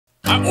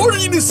I order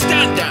you to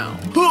stand down!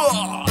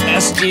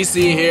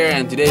 SGC here,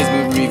 and today's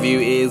movie review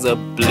is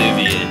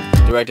Oblivion,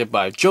 directed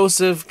by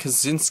Joseph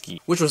Kosinski,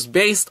 which was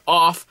based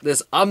off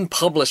this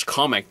unpublished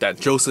comic that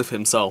Joseph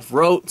himself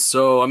wrote.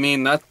 So, I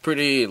mean, that's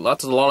a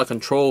lot of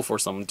control for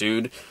some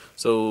dude.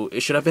 So, it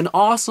should have been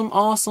awesome.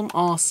 So,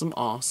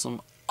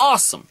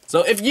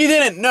 if you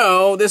didn't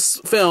know, this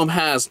film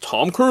has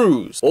Tom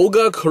Cruise,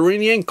 Olga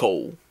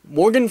Kurylenko,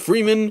 Morgan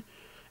Freeman,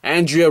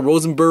 Andrea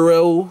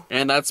Riseborough,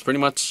 and that's pretty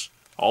much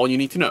all you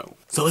need to know.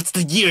 So it's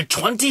the year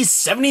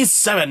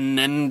 2077,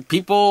 and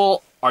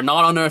people are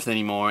not on Earth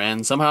anymore,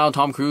 and somehow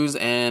Tom Cruise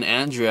and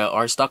Andrea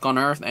are stuck on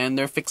Earth, and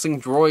they're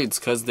fixing droids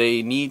because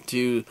they need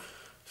to,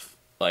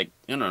 like,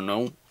 I don't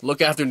know,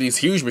 look after these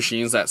huge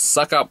machines that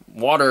suck up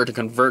water to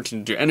convert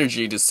into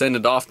energy to send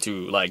it off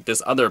to, like,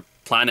 this other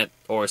planet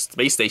or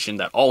space station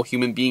that all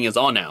human being is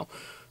on now.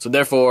 So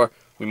therefore,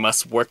 we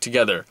must work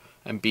together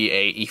and be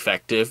a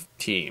effective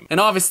team. And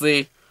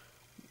obviously,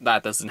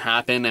 that doesn't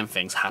happen, and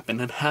things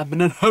happen.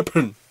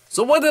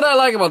 So what did I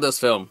like about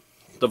this film?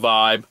 The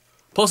vibe.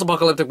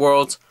 Post-apocalyptic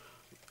worlds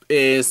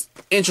is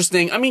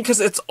interesting. I mean, because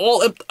it's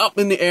all up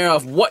in the air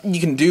of what you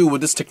can do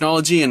with this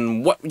technology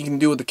and what you can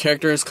do with the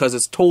characters, because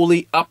it's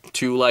totally up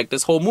to, like,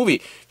 this whole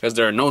movie. Because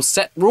there are no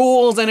set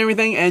rules and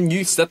everything, and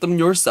you set them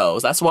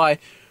yourselves. That's why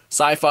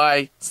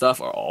sci-fi stuff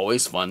are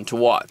always fun to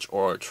watch,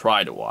 or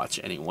try to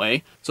watch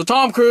anyway. So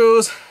Tom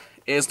Cruise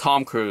is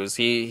Tom Cruise.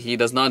 He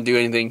does not do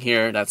anything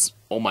here that's,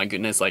 oh my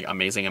goodness, like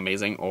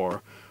amazing,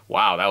 or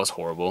wow, that was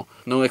horrible.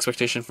 No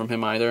expectation from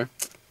him either.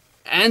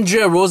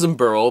 Andrea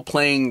Riseborough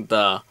playing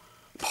the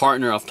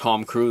partner of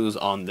Tom Cruise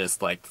on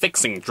this, like,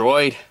 fixing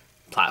droid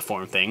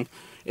platform thing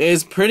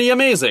is pretty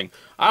amazing.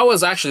 I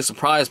was actually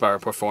surprised by her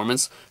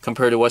performance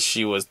compared to what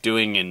she was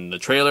doing in the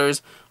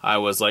trailers. I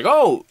was like,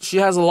 oh, she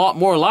has a lot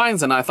more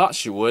lines than I thought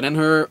she would, and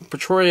her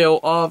portrayal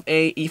of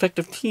a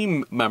effective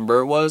team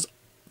member was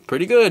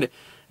pretty good.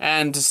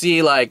 And to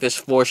see, like, this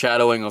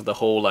foreshadowing of the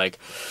whole, like,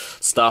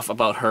 stuff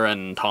about her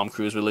and Tom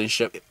Cruise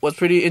relationship was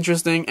pretty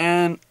interesting,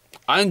 and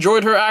I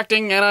enjoyed her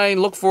acting, and I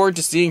look forward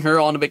to seeing her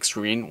on the big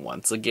screen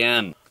once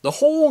again. The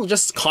whole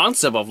just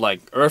concept of,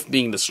 like, Earth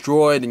being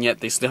destroyed, and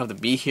yet they still have to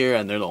be here,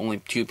 and they're the only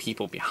two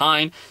people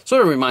behind,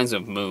 sort of reminds me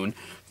of Moon.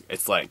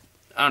 It's like,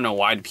 I don't know,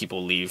 why do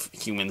people leave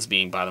humans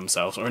being by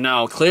themselves? Or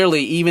now,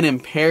 clearly, even in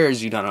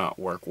pairs, you do not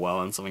work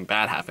well, and something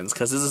bad happens,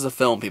 because this is a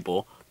film,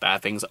 people.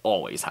 Bad things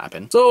always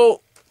happen.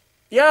 So,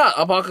 yeah,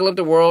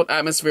 apocalyptic world,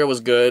 atmosphere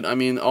was good. I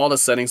mean, all the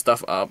setting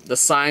stuff up. The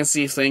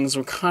sciencey things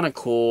were kind of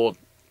cool.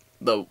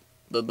 The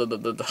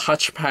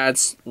hutch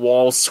pads,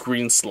 wall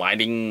screen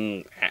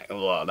sliding, that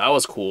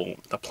was cool.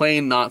 The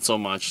plane, not so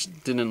much.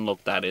 Didn't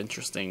look that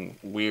interesting.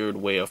 Weird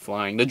way of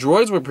flying. The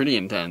droids were pretty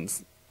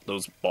intense.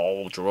 Those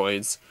ball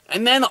droids.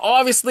 And then,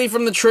 obviously,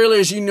 from the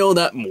trailers, you know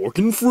that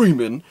Morgan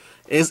Freeman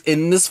is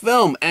in this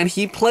film, and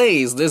he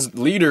plays this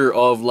leader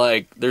of,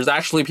 like, there's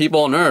actually people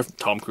on Earth.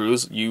 Tom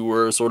Cruise, you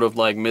were sort of,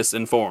 like,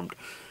 misinformed.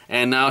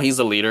 And now he's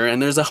the leader,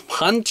 and there's a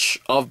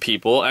bunch of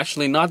people,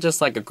 actually not just,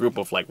 like, a group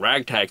of, like,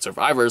 ragtag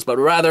survivors, but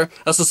rather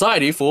a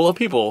society full of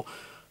people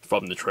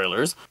from the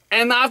trailers.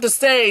 And I have to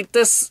say,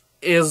 this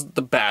is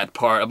the bad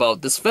part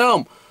about this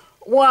film.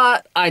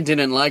 What I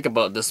didn't like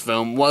about this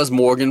film was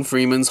Morgan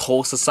Freeman's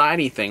whole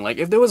society thing. Like,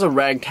 if there was a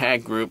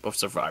ragtag group of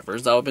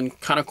survivors, that would have been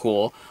kind of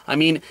cool. I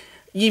mean,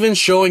 even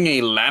showing a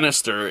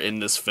Lannister in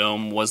this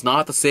film was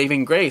not the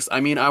saving grace.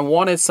 I mean, I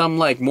wanted some,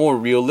 like, more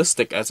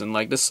realistic, as in,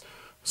 like, this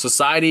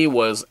society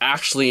was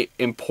actually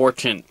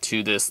important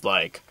to this,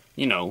 like,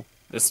 you know,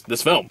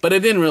 this film. But it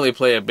didn't really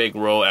play a big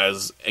role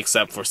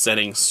except for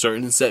setting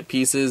certain set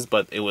pieces,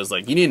 but it was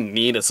like, you didn't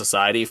need a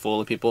society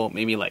full of people.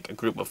 Maybe, like, a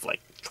group of,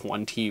 like,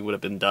 20 would have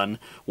been done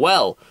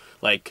well.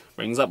 Like,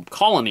 brings up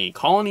Colony.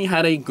 Colony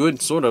had a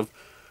good sort of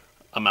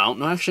amount.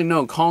 No, actually,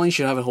 no. Colony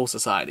should have a whole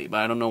society, but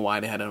I don't know why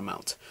they had an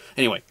amount.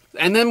 Anyway,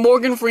 and then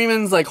Morgan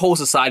Freeman's, like, whole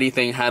society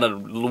thing had a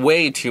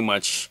way too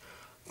much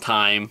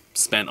time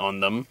spent on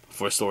them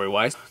for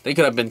story-wise. They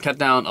could have been cut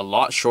down a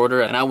lot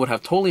shorter, and I would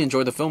have totally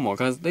enjoyed the film more,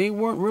 because they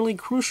weren't really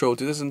crucial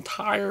to this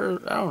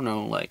entire, I don't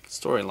know, like,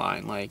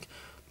 storyline. Like,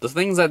 the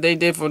things that they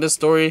did for this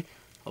story,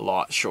 a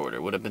lot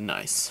shorter would have been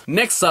nice.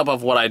 Next up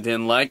of what I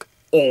didn't like,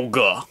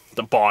 Olga,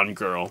 the Bond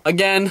girl.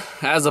 Again,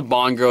 as a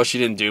Bond girl, she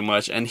didn't do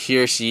much, and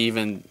here she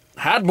even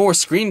had more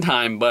screen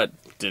time, but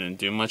didn't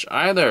do much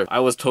either.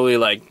 I was totally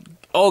like,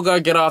 Olga,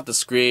 get off the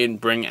screen,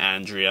 bring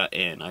Andrea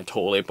in. I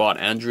totally bought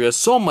Andrea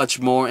so much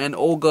more, and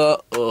Olga,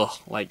 ugh,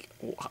 like,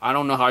 I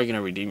don't know how you're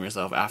gonna redeem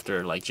yourself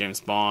after, like, James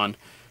Bond,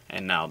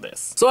 and now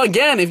this. So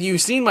again, if you've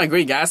seen my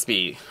Great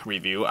Gatsby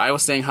review, I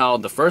was saying how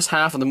the first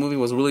half of the movie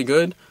was really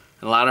good,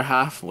 and the latter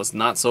half was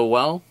not so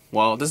well.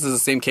 Well, this is the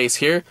same case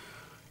here.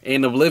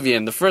 In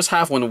Oblivion, the first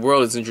half when the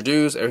world is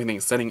introduced,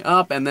 everything's setting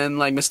up, and then,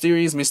 like,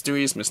 mysteries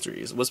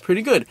was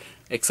pretty good,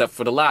 except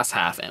for the last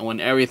half, and when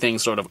everything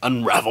sort of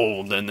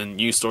unraveled, and then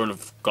you sort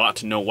of got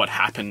to know what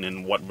happened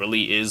and what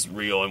really is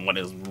real and what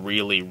is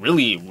really,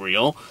 really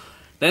real,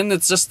 then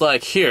it's just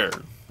like, here,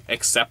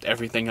 accept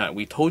everything that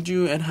we told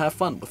you and have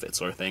fun with it,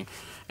 sort of thing.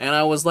 And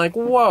I was like,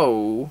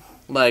 whoa,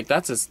 Like,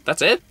 that's it?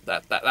 That's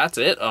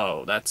it?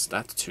 Oh, that's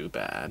too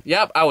bad.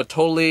 Yep, I would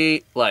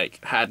totally,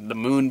 like, had the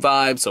Moon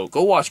vibe, so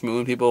go watch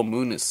Moon, people.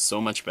 Moon is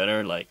so much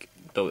better, like,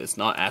 though it's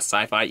not as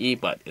sci-fi-y,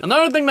 but...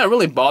 Another thing that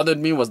really bothered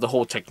me was the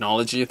whole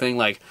technology thing.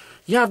 Like,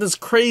 you have this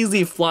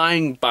crazy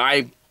flying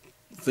by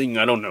thing,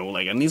 I don't know,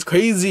 like, and these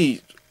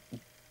crazy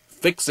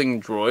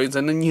fixing droids,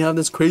 and then you have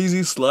this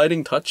crazy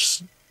sliding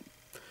touch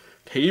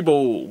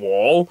table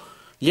wall.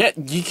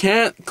 Yet, you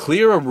can't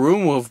clear a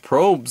room with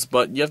probes,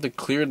 but you have to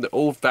clear the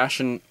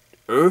old-fashioned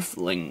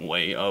Earthling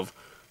way of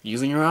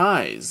using your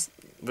eyes.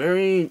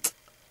 Very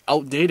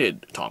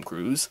outdated, Tom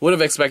Cruise. Would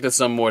have expected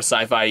some more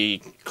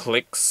sci-fi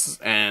clicks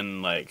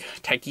and, like,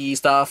 techie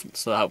stuff,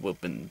 so that would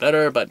have been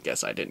better, but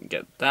guess I didn't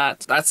get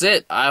that. That's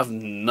it. I have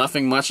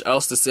nothing much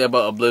else to say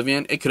about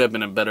Oblivion. It could have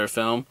been a better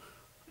film,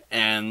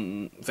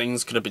 and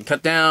things could have been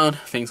cut down,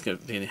 things could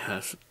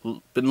have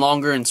been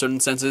longer in certain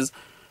senses.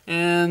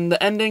 And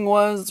the ending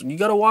was, you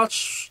gotta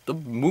watch the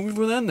movie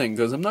for the ending,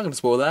 because I'm not gonna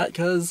spoil that,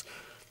 because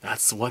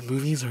that's what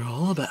movies are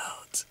all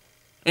about.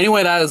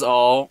 Anyway, that is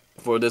all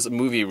for this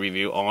movie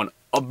review on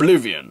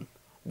Oblivion.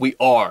 We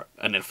are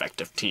an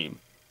effective team.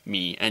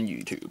 Me and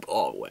YouTube,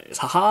 always.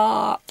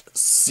 Haha!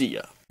 See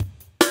ya.